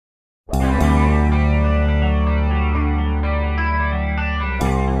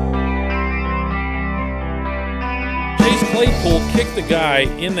the guy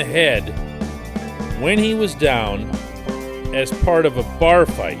in the head when he was down as part of a bar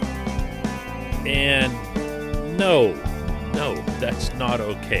fight. And no, that's not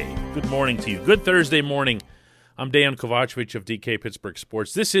okay. Good morning to you. Good Thursday morning. I'm Dejan Kovacevic of DK Pittsburgh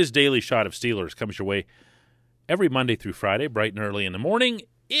Sports. This is Daily Shot of Steelers. Comes your way every Monday through Friday, bright and early in the morning.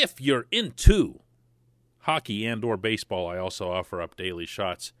 If you're into hockey and or baseball, I also offer up daily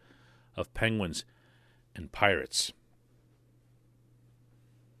shots of Penguins and Pirates.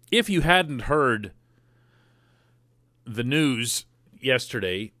 If you hadn't heard the news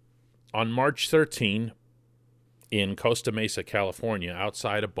yesterday, on March 13 in Costa Mesa, California,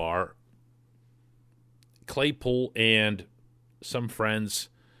 outside a bar, Claypool and some friends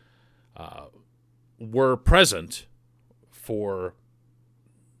were present for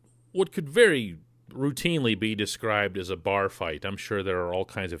what could very routinely be described as a bar fight. I'm sure there are all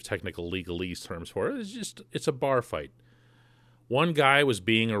kinds of technical legalese terms for it. It's a bar fight. One guy was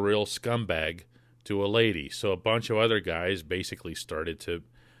being a real scumbag to a lady, so a bunch of other guys basically started to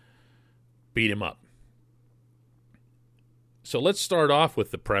beat him up. So let's start off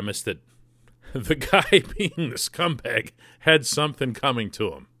with the premise that the guy being the scumbag had something coming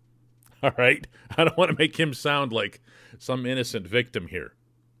to him. All right? I don't want to make him sound like some innocent victim here.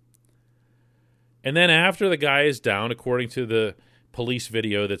 And then after the guy is down, according to the police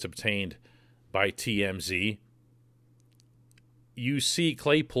video that's obtained by TMZ, you see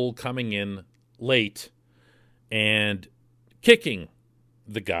Claypool coming in late and kicking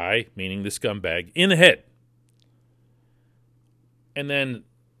the guy, meaning the scumbag, in the head. And then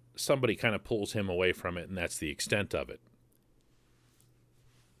somebody kind of pulls him away from it, and that's the extent of it.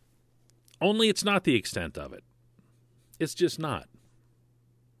 Only it's not the extent of it. It's just not.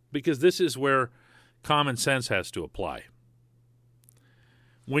 Because this is where common sense has to apply.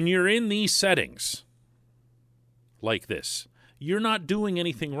 When you're in these settings like this, you're not doing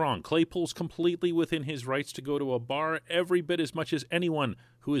anything wrong. Claypool's completely within his rights to go to a bar every bit as much as anyone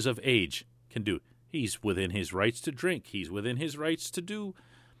who is of age can do. He's within his rights to drink. He's within his rights to do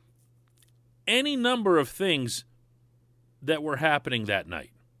any number of things that were happening that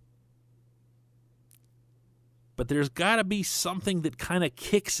night. But there's got to be something that kind of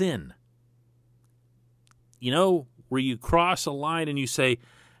kicks in. You know, where you cross a line and you say,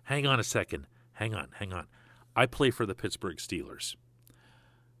 hang on a second, hang on. I play for the Pittsburgh Steelers.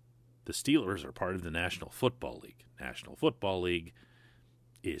 The Steelers are part of the National Football League. National Football League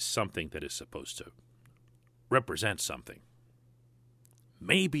is something that is supposed to represent something.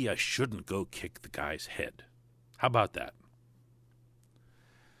 Maybe I shouldn't go kick the guy's head. How about that?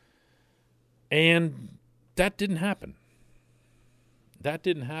 And that didn't happen.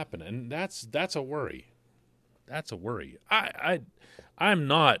 And that's a worry. That's a worry. I'm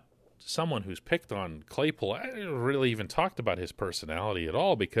not someone who's picked on Claypool. I haven't really even talked about his personality at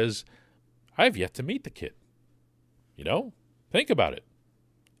all because I've yet to meet the kid. You know, think about it.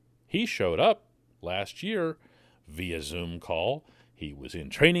 He showed up last year via Zoom call. He was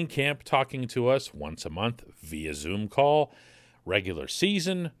in training camp talking to us once a month via Zoom call. Regular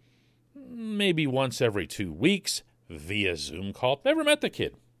season, maybe once every 2 weeks via Zoom call. Never met the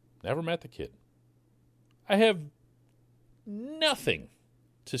kid. I have nothing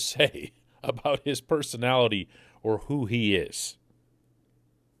to say about his personality or who he is.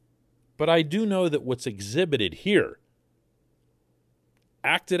 But I do know that what's exhibited here,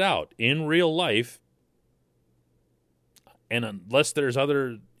 acted out in real life, and unless there's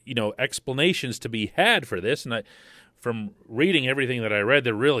other, explanations to be had for this, and from reading everything that I read,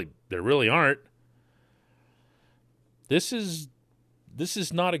 there really aren't. This is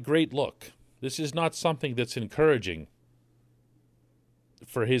not a great look. This is not something that's encouraging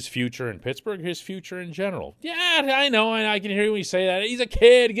for his future in Pittsburgh, his future in general. Yeah, I know, and I can hear you say that. He's a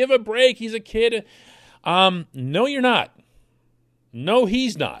kid. Give a break. He's a kid. No, you're not. No,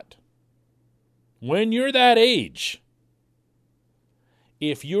 he's not. When you're that age,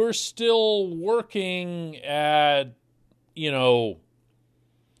 if you're still working at, I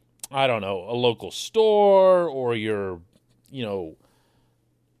don't know, a local store, or you're,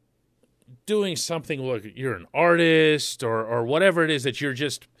 doing something like you're an artist or whatever it is that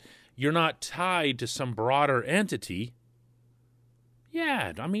you're not tied to some broader entity.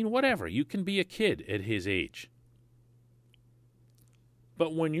 Yeah, whatever. You can be a kid at his age.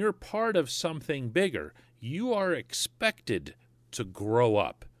 But when you're part of something bigger, you are expected to grow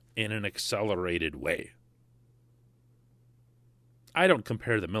up in an accelerated way. I don't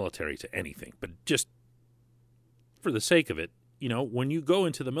compare the military to anything, but just for the sake of it, when you go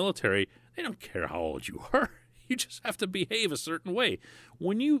into the military, they don't care how old you are. You just have to behave a certain way.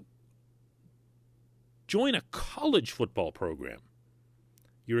 When you join a college football program,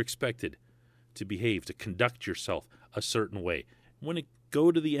 You're expected to behave, to conduct yourself a certain way. When it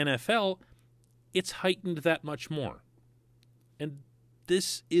go to the NFL, it's heightened that much more. And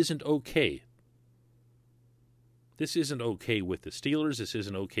this isn't okay. This isn't okay with the Steelers. This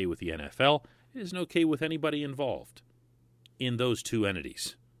isn't okay with the NFL. It isn't okay with anybody involved in those two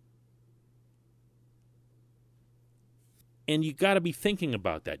entities. And you got to be thinking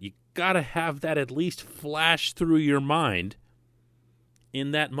about that. You got to have that at least flash through your mind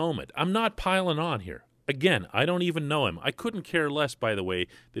in that moment. I'm not piling on here. Again, I don't even know him. I couldn't care less, by the way,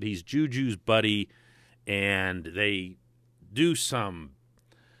 that he's Juju's buddy and they do some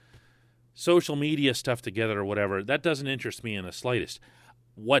social media stuff together or whatever. That doesn't interest me in the slightest.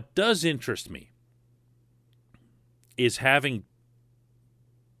 What does interest me is having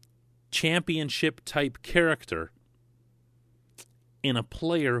championship-type character in a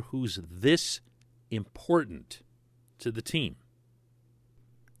player who's this important to the team.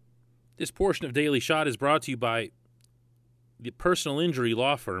 This portion of Daily Shot is brought to you by the personal injury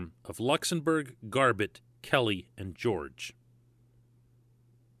law firm of Luxembourg, Garbett, Kelly, and George.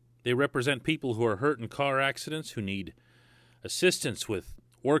 They represent people who are hurt in car accidents, who need assistance with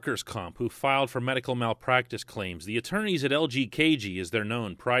workers' comp, who filed for medical malpractice claims. The attorneys at LGKG, as they're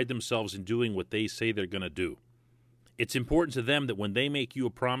known, pride themselves in doing what they say they're going to do. It's important to them that when they make you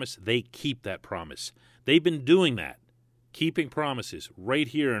a promise, they keep that promise. They've been doing that, keeping promises right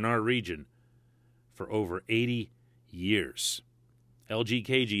here in our region for over 80 years.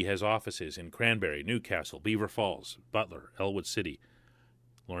 LGKG has offices in Cranberry, Newcastle, Beaver Falls, Butler, Elwood City.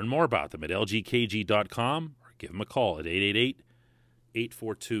 Learn more about them at lgkg.com or give them a call at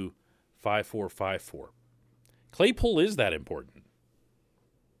 888-842-5454. Claypool is that important.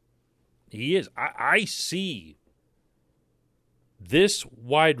 He is. I see this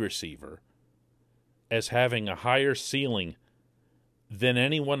wide receiver as having a higher ceiling than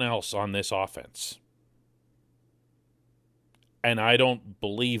anyone else on this offense. And I don't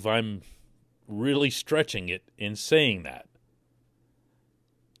believe I'm really stretching it in saying that.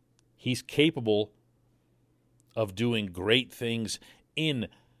 He's capable of doing great things in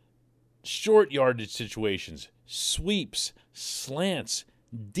short yardage situations, sweeps, slants,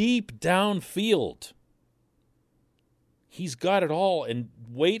 deep downfield. He's got it all, and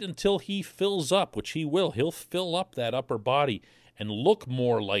wait until he fills up, which he will. He'll fill up that upper body and look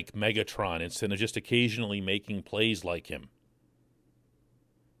more like Megatron instead of just occasionally making plays like him.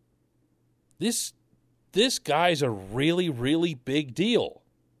 This guy's a really, really big deal.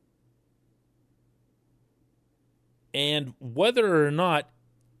 And whether or not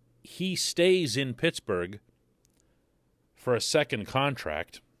he stays in Pittsburgh for a second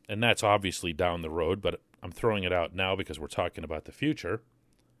contract, and that's obviously down the road, but I'm throwing it out now because we're talking about the future.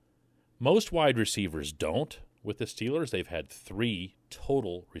 Most wide receivers don't. With the Steelers, they've had 3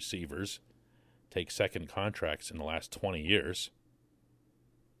 total receivers take second contracts in the last 20 years.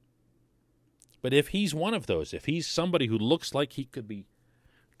 But if he's one of those, if he's somebody who looks like he could be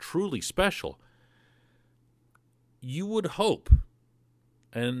truly special, you would hope,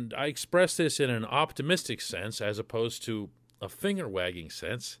 and I express this in an optimistic sense as opposed to a finger-wagging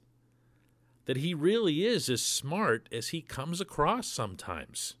sense, that he really is as smart as he comes across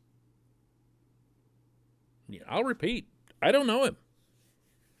sometimes. I'll repeat, I don't know him.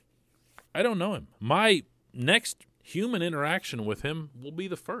 My next human interaction with him will be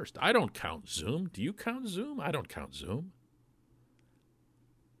the first. I don't count Zoom. Do you count Zoom? I don't count Zoom.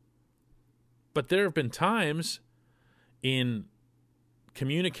 But there have been times in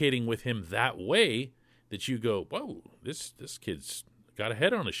communicating with him that way that you go, whoa, this kid's got a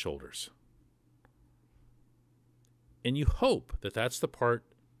head on his shoulders. And you hope that that's the part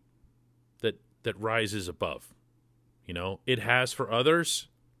that rises above. You know, it has for others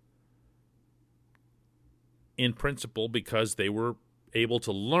in principle because they were able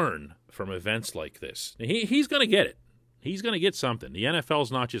to learn from events like this. He's going to get it. He's going to get something. The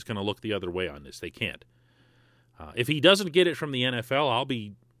NFL's not just going to look the other way on this. They can't. If he doesn't get it from the NFL, I'll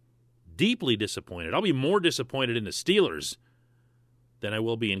be deeply disappointed. I'll be more disappointed in the Steelers than I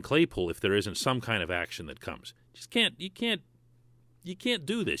will be in Claypool if there isn't some kind of action that comes. You can't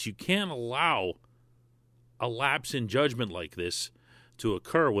do this. You can't allow a lapse in judgment like this to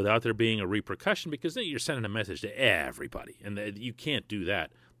occur without there being a repercussion, because then you're sending a message to everybody, and you can't do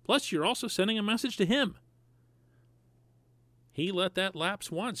that. Plus, you're also sending a message to him. He let that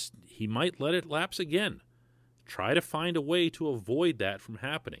lapse once. He might let it lapse again. Try to find a way to avoid that from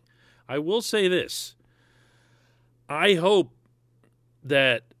happening. I will say this. I hope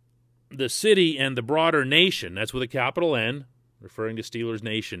that the city and the broader nation, that's with a capital N, referring to Steelers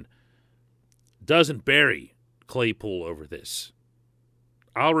Nation, doesn't bury Claypool over this.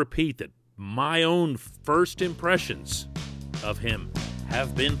 I'll repeat that my own first impressions of him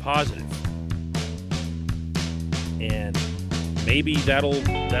have been positive. And maybe that'll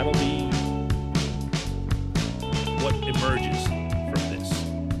be what emerges from this.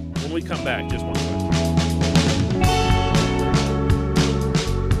 When we come back, just one question.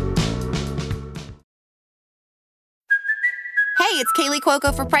 Hey, it's Kaylee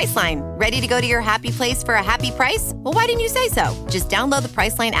Cuoco for Priceline. Ready to go to your happy place for a happy price? Well, why didn't you say so? Just download the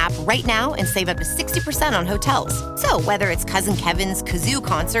Priceline app right now and save up to 60% on hotels. So whether it's Cousin Kevin's Kazoo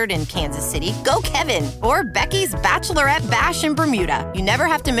Concert in Kansas City, go Kevin, or Becky's Bachelorette Bash in Bermuda, you never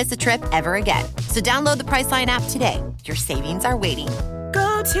have to miss a trip ever again. So download the Priceline app today. Your savings are waiting.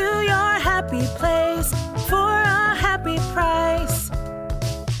 Go to your happy place for a happy price.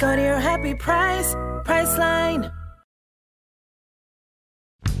 Go to your happy price, Priceline.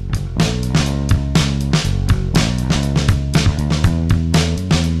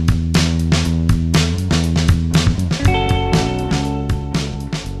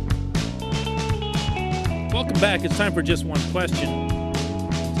 Welcome back. It's time for just one question.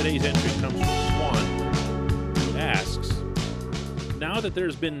 Today's entry comes from Swan, who asks, now that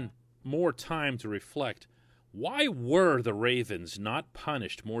there's been more time to reflect, why were the Ravens not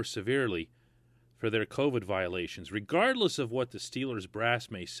punished more severely for their COVID violations? Regardless of what the Steelers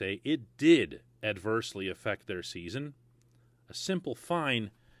brass may say, it did adversely affect their season. A simple fine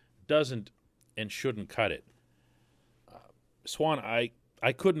doesn't and shouldn't cut it. Swan, I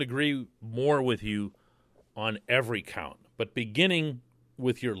couldn't agree more with you on every count. But beginning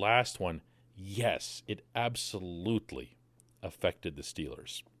with your last one, yes, it absolutely affected the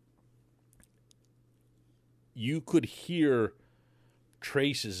Steelers. You could hear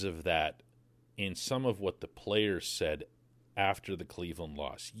traces of that in some of what the players said after the Cleveland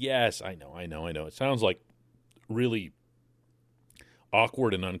loss. Yes, I know. It sounds like really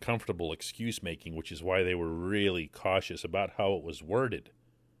awkward and uncomfortable excuse making, which is why they were really cautious about how it was worded.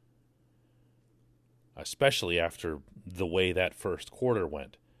 Especially after the way that first quarter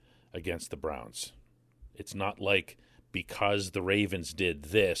went against the Browns. It's not like because the Ravens did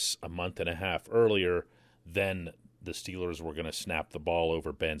this a month and a half earlier, then the Steelers were going to snap the ball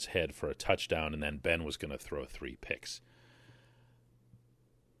over Ben's head for a touchdown, and then Ben was going to throw 3 picks.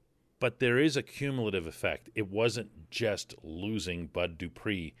 But there is a cumulative effect. It wasn't just losing Bud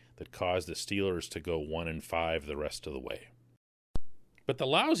Dupree that caused the Steelers to go 1-5 the rest of the way. But the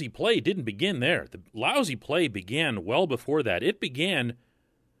lousy play didn't begin there. The lousy play began well before that. It began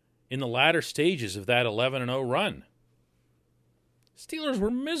in the latter stages of that 11-0 run. Steelers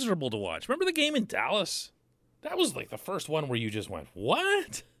were miserable to watch. Remember the game in Dallas? That was like the first one where you just went,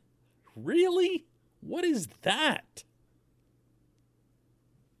 what? Really? What is that?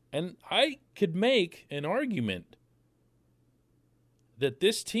 And I could make an argument that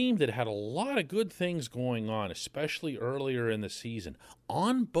this team that had a lot of good things going on, especially earlier in the season,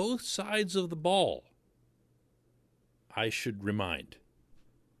 on both sides of the ball, I should remind,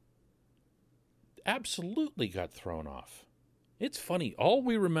 absolutely got thrown off. It's funny, all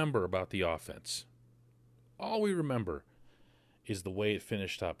we remember about the offense, all we remember is the way it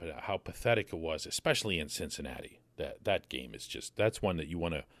finished up and how pathetic it was, especially in Cincinnati. That game is just, that's one that you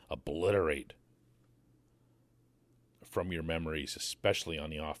want to obliterate from your memories, especially on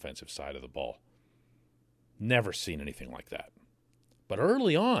the offensive side of the ball. Never seen anything like that. But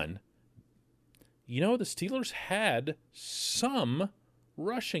early on, the Steelers had some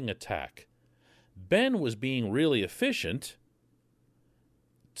rushing attack. Ben was being really efficient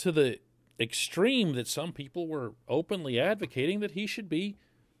to the extreme that some people were openly advocating that he should be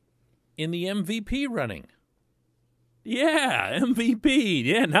in the MVP running. Yeah, MVP.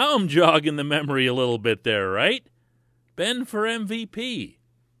 Yeah, now I'm jogging the memory a little bit there, right? Ben for MVP.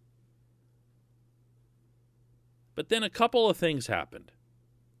 But then a couple of things happened,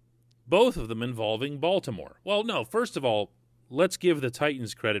 both of them involving Baltimore. Well, no, first of all, let's give the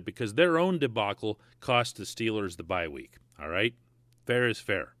Titans credit because their own debacle cost the Steelers the bye week, all right? Fair is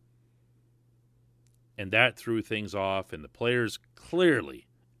fair. And that threw things off, and the players clearly,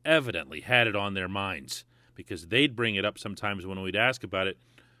 evidently had it on their minds because they'd bring it up sometimes when we'd ask about it.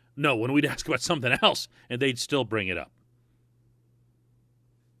 No, when we'd ask about something else, and they'd still bring it up.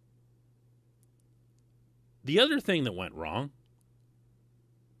 The other thing that went wrong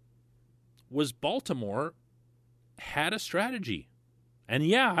was Baltimore had a strategy. And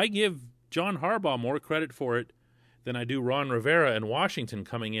yeah, I give John Harbaugh more credit for it than I do Ron Rivera and Washington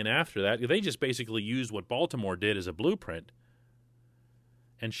coming in after that. They just basically used what Baltimore did as a blueprint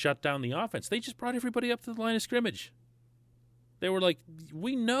and shut down the offense. They just brought everybody up to the line of scrimmage. They were like,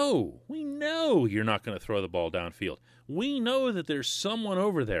 we know you're not going to throw the ball downfield. We know that there's someone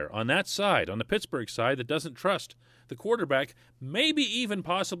over there on that side, on the Pittsburgh side, that doesn't trust the quarterback, maybe even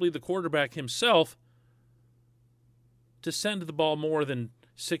possibly the quarterback himself, to send the ball more than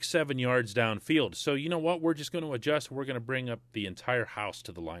 6-7 yards downfield. So you know what? We're just going to adjust. We're going to bring up the entire house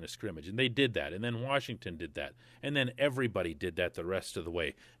to the line of scrimmage. And they did that. And then Washington did that. And then everybody did that the rest of the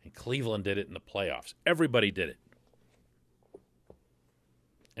way. And Cleveland did it in the playoffs. Everybody did it.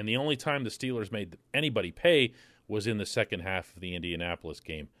 And the only time the Steelers made anybody pay was in the second half of the Indianapolis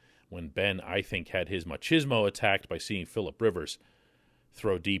game, when Ben, I think, had his machismo attacked by seeing Phillip Rivers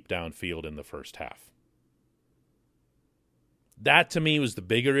throw deep downfield in the first half. That, to me, was the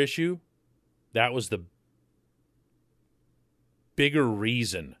bigger issue. That was the bigger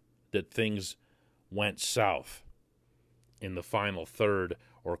reason that things went south in the final third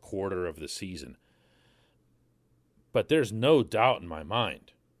or quarter of the season. But there's no doubt in my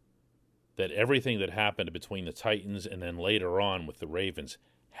mind that everything that happened between the Titans and then later on with the Ravens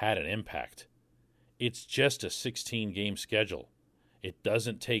had an impact. It's just a 16-game schedule. It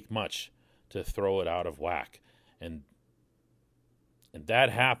doesn't take much to throw it out of whack. And that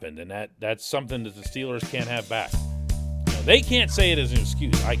happened, and that's something that the Steelers can't have back. You know, they can't say it as an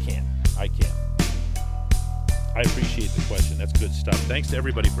excuse. I can. I appreciate the question. That's good stuff. Thanks to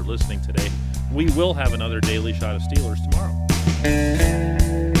everybody for listening today. We will have another Daily Shot of Steelers tomorrow.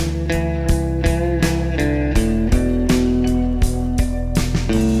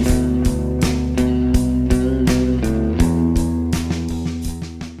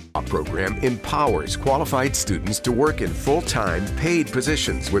 Program empowers qualified students to work in full-time, paid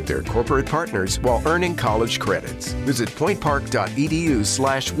positions with their corporate partners while earning college credits. Visit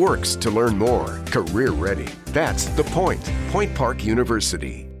pointpark.edu/works to learn more. Career ready. That's the point. Point Park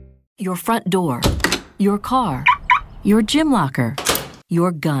University. Your front door, your car, your gym locker,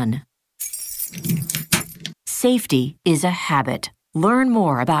 your gun. Safety is a habit. Learn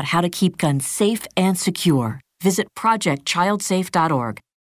more about how to keep guns safe and secure. Visit ProjectChildSafe.org.